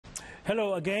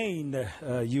Hello again,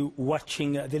 you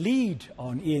watching The Lead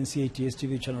on eNCA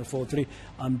TSTV Channel 43.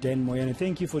 I'm Dan Moyane.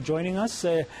 Thank you for joining us.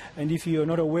 And if you're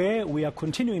not aware, we are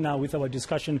continuing now with our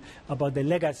discussion about the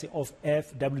legacy of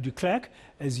FW de Klerk.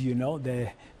 As you know, the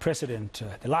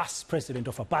last president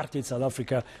of apartheid South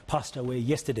Africa, passed away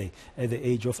yesterday at the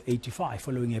age of 85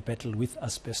 following a battle with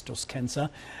asbestos cancer.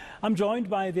 I'm joined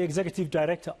by the Executive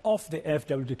Director of the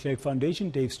FW de Klerk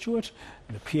Foundation, Dave Steward,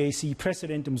 and the PAC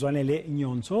President Mzwanele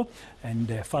Nyhontso,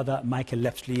 and Father Michael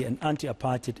Lapsley, an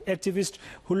anti-apartheid activist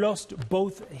who lost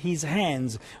both his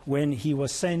hands when he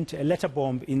was sent a letter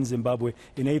bomb in Zimbabwe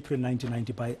in April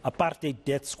 1990 by apartheid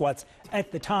death squads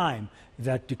at the time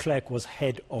that de Klerk was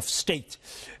head of state.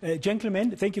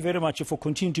 Gentlemen, thank you very much for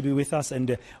continuing to be with us,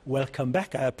 and welcome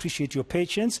back. I appreciate your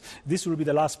patience. This will be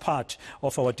the last part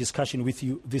of our discussion with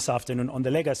you this afternoon on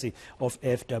the legacy of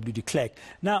FW de Klerk.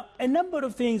 Now, a number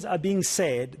of things are being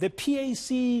said. The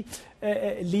PAC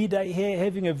leader here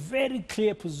having a very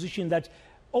clear position that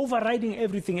overriding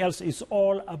everything else is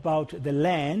all about the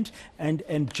land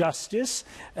and justice.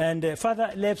 And Father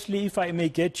Lapsley, if I may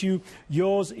get you,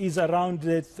 yours is around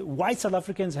that white South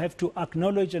Africans have to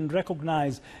acknowledge and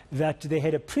recognize that they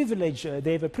had a privilege,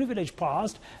 they have a privileged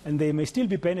past, and they may still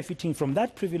be benefiting from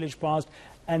that privileged past,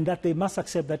 and that they must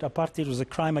accept that apartheid was a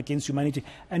crime against humanity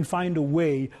and find a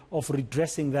way of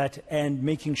redressing that and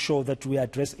making sure that we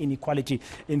address inequality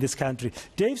in this country.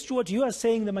 Dave Stewart, you are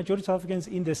saying the majority of South Africans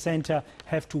in the center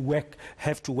have to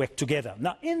work together.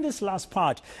 Now, in this last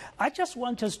part, I just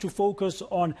want us to focus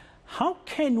on how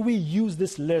can we use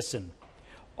this lesson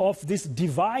of this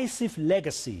divisive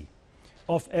legacy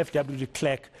of FW de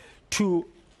Klerk to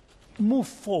move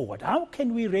forward. How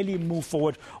can we really move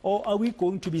forward, or are we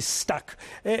going to be stuck?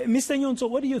 Mr. Nyhontso,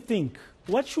 what do you think?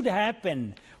 What should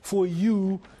happen for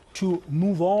you to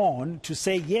move on, to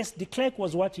say, yes, de Klerk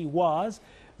was what he was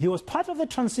part of the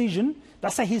transition,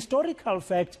 that's a historical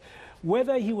fact.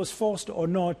 Whether he was forced or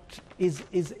not is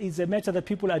a matter that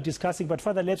people are discussing, but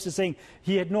Father Lapsley is saying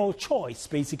he had no choice,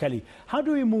 basically. How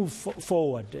do we move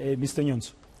forward, Mr.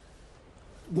 Nyhontso?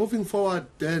 Moving forward,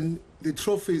 then, the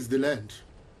trophy is the land.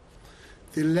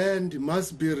 The land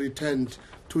must be returned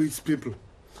to its people.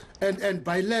 And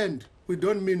by land, we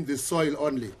don't mean the soil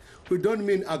only. We don't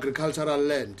mean agricultural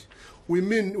land. We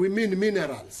mean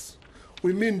minerals.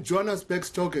 We mean Johannesburg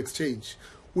Stock Exchange.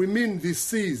 We mean the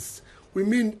seas. We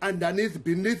mean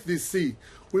beneath the sea.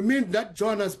 We mean that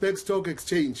Johannesburg Stock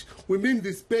Exchange. We mean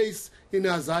the space in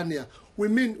Azania. We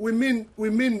mean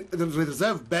the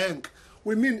Reserve Bank.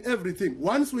 We mean everything.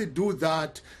 Once we do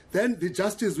that, then the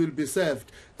justice will be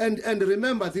served. And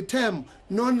remember, the term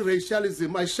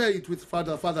non-racialism, I share it with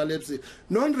Father Lapsley.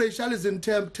 Non-racialism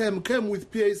term came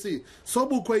with PAC.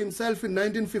 Sobukwe himself in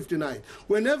 1959.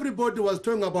 When everybody was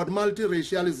talking about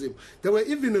multiracialism, they were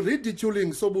even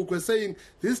ridiculing Sobukwe, saying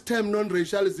this term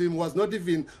non-racialism was not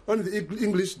even on the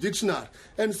English dictionary.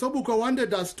 And Sobukwe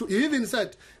wanted us to, he even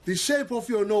said, the shape of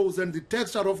your nose and the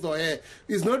texture of the hair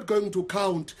is not going to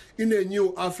count in a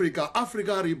new Africa.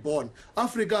 Africa reborn.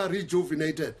 Africa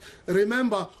rejuvenated.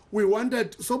 Remember, we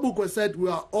wanted, Sobukwe said, we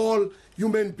are all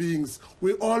human beings.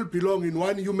 We all belong in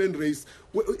one human race.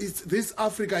 This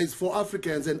Africa is for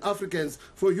Africans, and Africans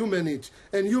for humanity,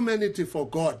 and humanity for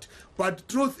God. But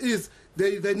truth is,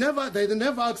 they never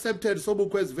accepted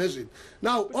Sobukwe's version.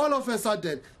 Now, all of a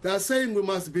sudden, they are saying we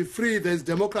must be free, there's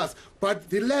democracy. But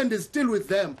the land is still with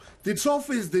them. The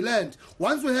trophy is the land.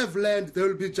 Once we have land, there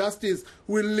will be justice.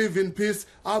 We'll live in peace.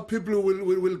 Our people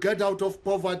will get out of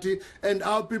poverty, and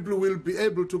our people will be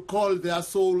able to call their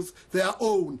souls their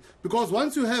own. Because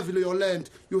once you have your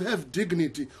land, you have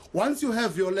dignity. Once you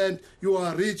have your land, you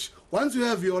are rich. Once you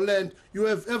have your land, you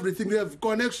have everything. You have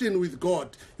connection with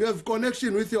God. You have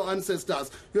connection with your ancestors.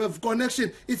 You have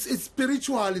connection. It's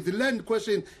spiritually. The land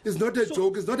question is not a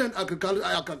joke. It's not an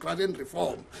agrarian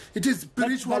reform. It is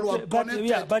spiritual.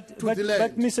 To the land.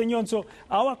 But Mr. Nyhontso,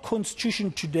 our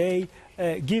constitution today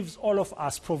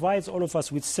provides all of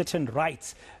us with certain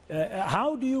rights.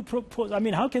 How do you propose, I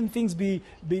mean, how can things be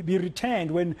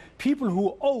returned when people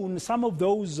who own some of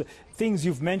those things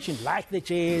you've mentioned, like the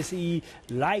JSE,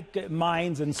 like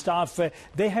mines and stuff,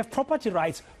 they have property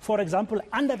rights, for example,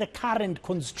 under the current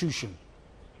constitution?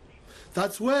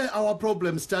 That's where our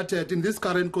problem started in this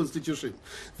current constitution.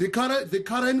 The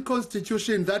current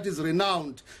constitution that is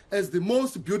renowned as the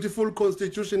most beautiful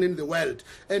constitution in the world,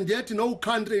 and yet no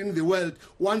country in the world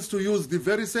wants to use the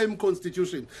very same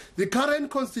constitution. The current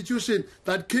constitution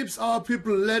that keeps our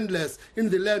people landless in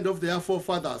the land of their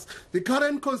forefathers. The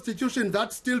current constitution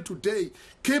that still today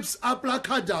keeps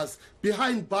aplacaders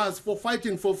behind bars for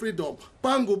fighting for freedom.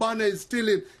 Pangubane is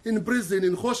still in prison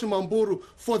in Hoshimamburu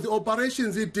for the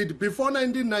operations he did before before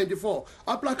 1994.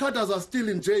 Aplacatas are still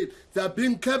in jail. They are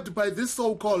being kept by this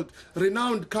so-called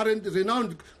renowned,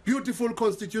 beautiful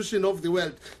constitution of the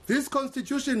world. This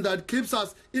constitution that keeps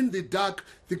us in the dark.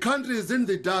 The country is in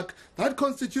the dark. That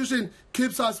constitution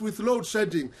keeps us with load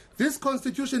shedding. This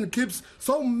constitution keeps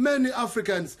so many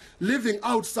Africans living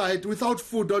outside without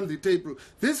food on the table.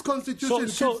 This constitution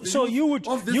so you would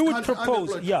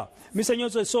propose, yeah, Mr.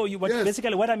 Nyhontso. So Yes.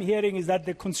 basically, what I'm hearing is that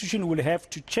the constitution will have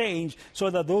to change so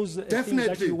that those things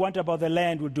that you want about the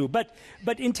land will do. But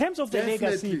in terms of the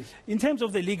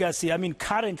legacy, I mean,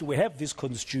 currently we have this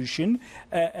constitution.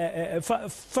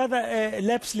 Father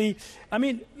Lapsley, I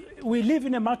mean, we live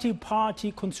in a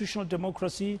multi-party constitutional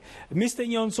democracy. Mr.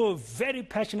 Nyhontso, very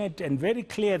passionate and very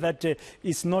clear that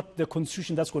it's not the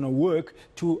constitution that's going to work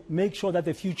to make sure that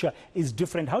the future is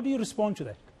different. How do you respond to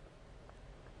that?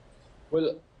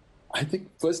 Well, I think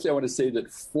firstly I want to say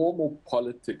that formal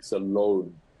politics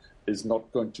alone is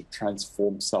not going to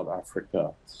transform South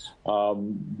Africa.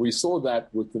 We saw that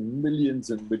with the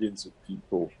millions and millions of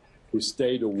people who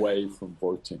stayed away from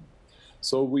voting.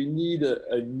 So we need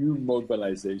a new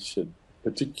mobilization,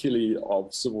 particularly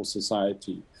of civil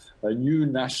society, a new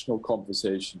national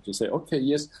conversation to say, okay,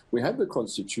 yes, we have the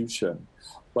Constitution,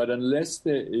 but unless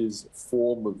there is a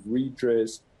form of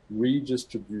redress,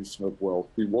 redistribution of wealth,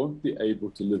 we won't be able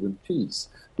to live in peace.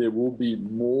 There will be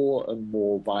more and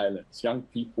more violence. Young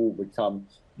people become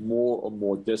more and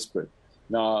more desperate.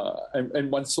 Now, and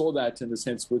one saw that in a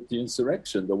sense with the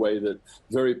insurrection, the way that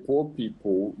very poor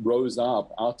people rose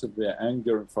up out of their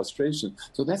anger and frustration.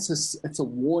 So it's a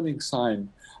warning sign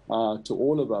to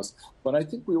all of us. But I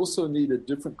think we also need a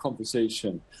different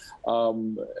conversation,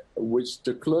 which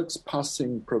de Klerk's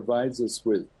passing provides us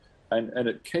with. And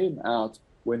it came out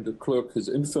when de Klerk, his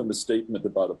infamous statement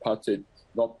about apartheid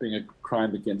not being a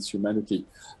crime against humanity,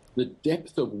 the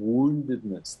depth of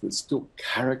woundedness that still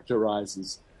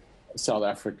characterizes South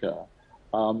Africa.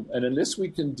 And unless we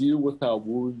can deal with our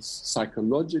wounds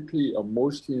psychologically,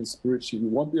 emotionally, and spiritually,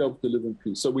 we won't be able to live in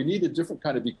peace. So we need a different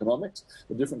kind of economics,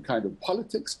 a different kind of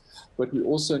politics, but we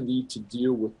also need to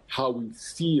deal with how we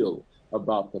feel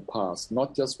about the past,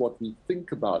 not just what we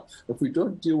think about. If we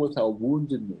don't deal with our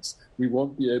woundedness, we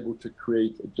won't be able to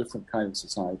create a different kind of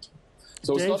society.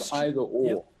 So it's not either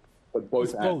or, but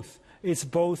both and. Both. It's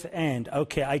both and.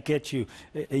 Okay, I get you.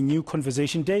 A new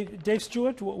conversation. Dave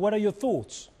Steward, what are your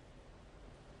thoughts?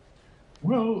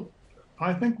 Well,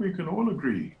 I think we can all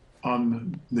agree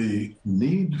on the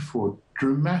need for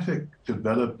dramatic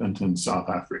development in South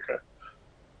Africa.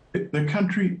 The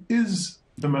country is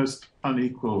the most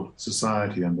unequal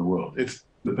society in the world.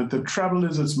 But the trouble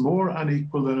is it's more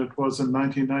unequal than it was in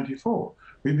 1994.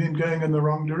 We've been going in the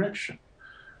wrong direction.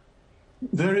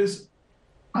 There is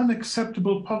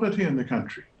unacceptable poverty in the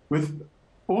country, with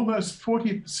almost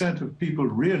 40% of people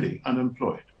really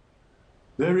unemployed.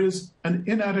 There is an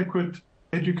inadequate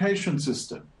education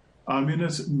system. Our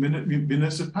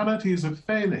municipalities are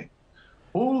failing.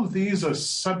 All of these are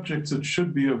subjects that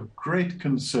should be of great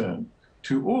concern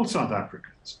to all South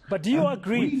Africans. But do you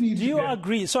agree? Do you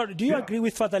agree? Sorry, do you agree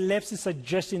with Father Lapsley's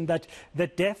suggestion that the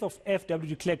death of FW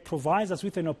de Klerk provides us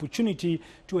with an opportunity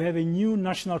to have a new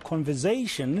national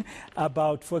conversation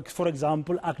about, for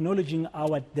example, acknowledging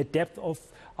the depth of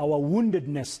our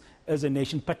woundedness as a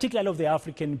nation, particularly of the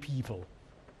African people?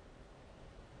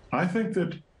 I think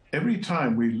that every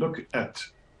time we look at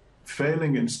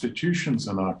failing institutions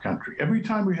in our country, every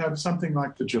time we have something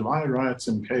like the July riots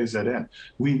in KZN,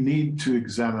 we need to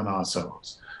examine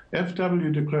ourselves.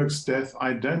 FW de Klerk's death,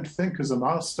 I don't think, is a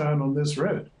milestone on this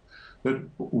road. But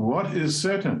what is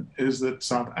certain is that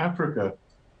South Africa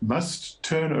must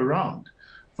turn around.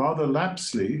 Father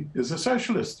Lapsley is a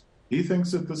socialist. He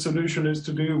thinks that the solution is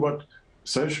to do what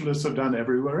socialists have done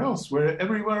everywhere else, where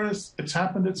everywhere it's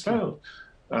happened, it's failed.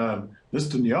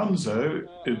 Mr. Nyhontso,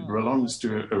 it belongs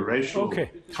to a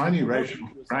tiny racial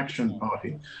fraction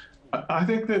party. I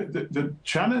think that the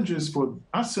challenge is for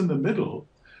us in the middle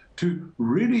to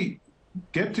really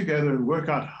get together and work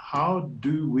out how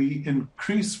do we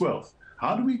increase wealth?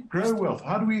 How do we grow wealth?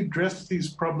 How do we address these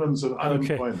problems of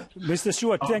unemployment? Mr.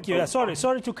 Steward, thank you.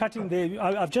 Sorry to cut in there.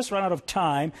 I've just run out of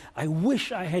time. I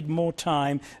wish I had more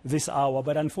time this hour,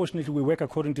 but unfortunately we work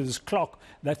according to this clock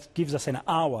that gives us an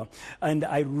hour. And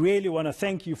I really want to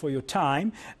thank you for your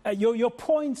time. Your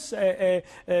points,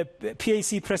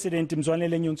 PAC President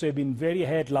Mzwanele Nyhontso, have been very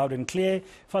heard, loud and clear.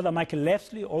 Father Michael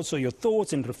Lapsley, also your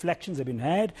thoughts and reflections have been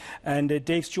heard. And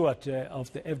Dave Steward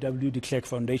of the FW de Klerk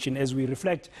Foundation, as we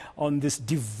reflect on this this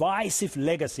divisive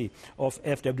legacy of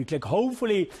FW de Klerk.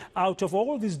 Hopefully, out of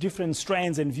all these different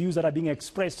strands and views that are being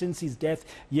expressed since his death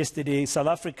yesterday, South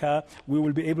Africa, we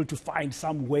will be able to find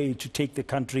some way to take the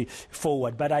country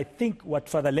forward. But I think what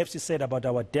Father Lapsley said about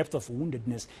our depth of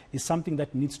woundedness is something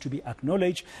that needs to be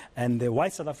acknowledged, and the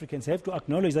white South Africans have to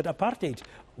acknowledge that apartheid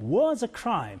was a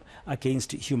crime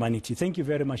against humanity. Thank you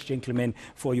very much, gentlemen,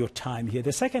 for your time here.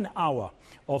 The second hour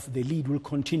of The Lead will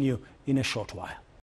continue in a short while.